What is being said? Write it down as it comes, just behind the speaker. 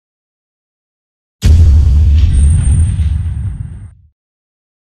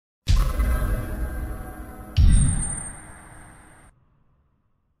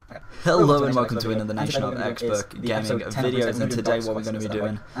Hello and welcome to another Nation of Expert Gaming videos, and today what we're going to be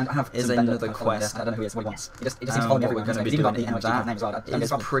doing is another quest. What we're going to be doing in that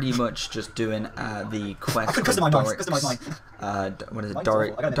is pretty much just doing the quest with Doric's, what is it,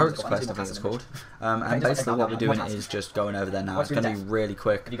 Doric's quest I think it's called, and basically what we're doing is just going over there now. It's going to be really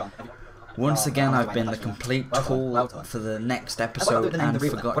quick. Once again, I've been the complete tool for the next episode and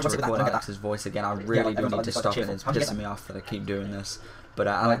forgot to record Alex's voice again. I really do need to stop it. It's pissing me off that I keep doing this. But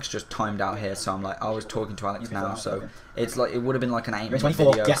Alex just timed out here, so I'm like, I was talking to Alex now, so it's like, it would have been like an 8-minute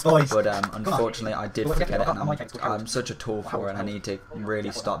video, but unfortunately I did forget it, and I'm such a tool for it, and I need to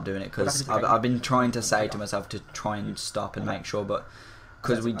really stop doing it, because I've been trying to say to myself to try and stop and make sure, but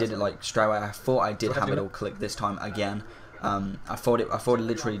because we did it like straight away, I thought I did have it all clicked this time again. I thought it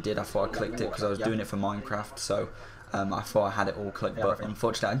literally did. I thought I clicked it because I was doing it for Minecraft, so I thought I had it all clicked, but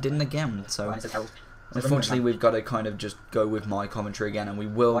unfortunately I didn't again. So unfortunately we've got to kind of just go with my commentary again, and we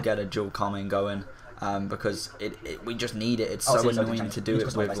will get a dual comment going because we just need it. It's so annoying to do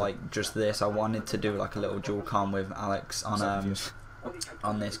it with like just this. I wanted to do like a little dual com with Alex on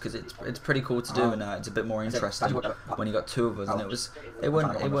this because it's pretty cool to do, and it's a bit more interesting when you got two of us, and it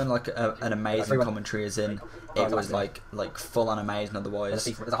wasn't like an amazing commentary as in it was like full on amazing, otherwise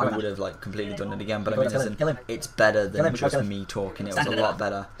I would have like completely done it again, but I mean as in, it's better than just me talking. It was a lot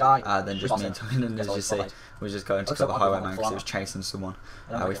better than just me talking, and as you see we were just going to kill the highwayman because it was chasing someone.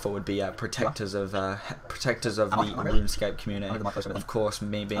 We thought would be protectors of the Runescape community. Of course,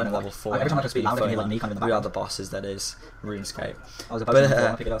 me being level 4, we are the bosses, that is Runescape.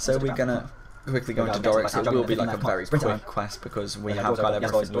 But so we're gonna quickly go into Doric's. It will be like a very quick quest because we have got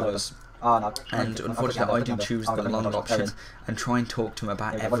everything with us. And unfortunately I do choose the long option and try and talk to him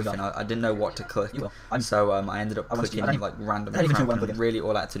about everything. I didn't know what to click, so I ended up clicking like random crap, and really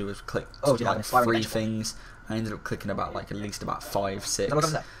all I had to do was click like 3 things. I ended up clicking about like at least about 5,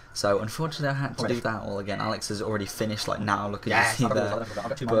 6. So unfortunately I had to do that all again. Alex has already finished like now, look at you see there.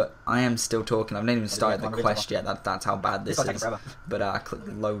 But I am still talking. I've not even started the quest yet. That's how bad this is. But I clicked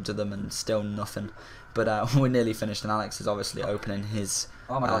loads of them and still nothing. But we're nearly finished, and Alex is obviously opening his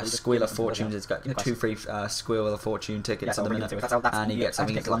Squeal of Fortunes. It's got 2 free Squeal of Fortune tickets at the minute, and he gets, I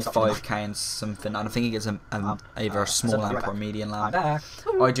think it's like 5k and something. I think he gets either a small lamp or a medium lamp.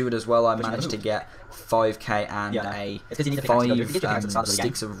 I do it as well. I managed to get 5k and a 5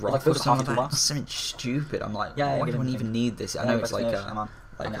 sticks of rock or something like that. Something stupid. I'm like, why do I even need this? I know it's like a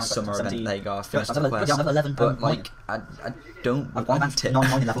summer event. There you go, I finished the quest, but like I don't want it.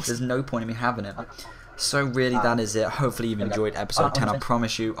 There's no point in me having it. So really that is it. Hopefully you've enjoyed episode 10. I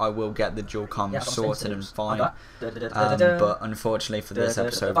promise you I will get the dual com sorted and fine, but unfortunately for this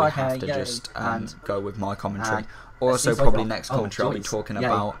episode we have to just go with my commentary. Also probably next commentary I'll be talking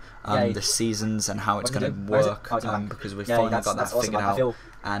about the seasons and how it's going to work, because we finally got that figured out,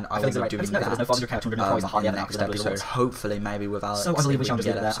 and I will be doing that in the next episode, hopefully maybe with Alex, so we can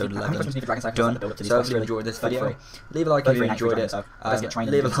get episode 11 done. So if you enjoyed this video, leave a like if you enjoyed it,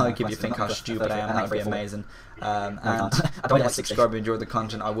 leave a like if you think how stupid I am, that would be amazing, and don't like subscribe if you enjoyed the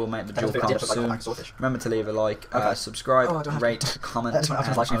content. I will make the dual comp soon. Remember to leave a like, subscribe, rate, comment, and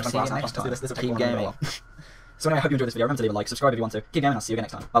I'll see you next time. Keep gaming. So anyway, I hope you enjoyed this video. Remember to leave a like, subscribe if you want to. Keep gaming, I'll see you again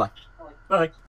next time. Bye bye. Bye.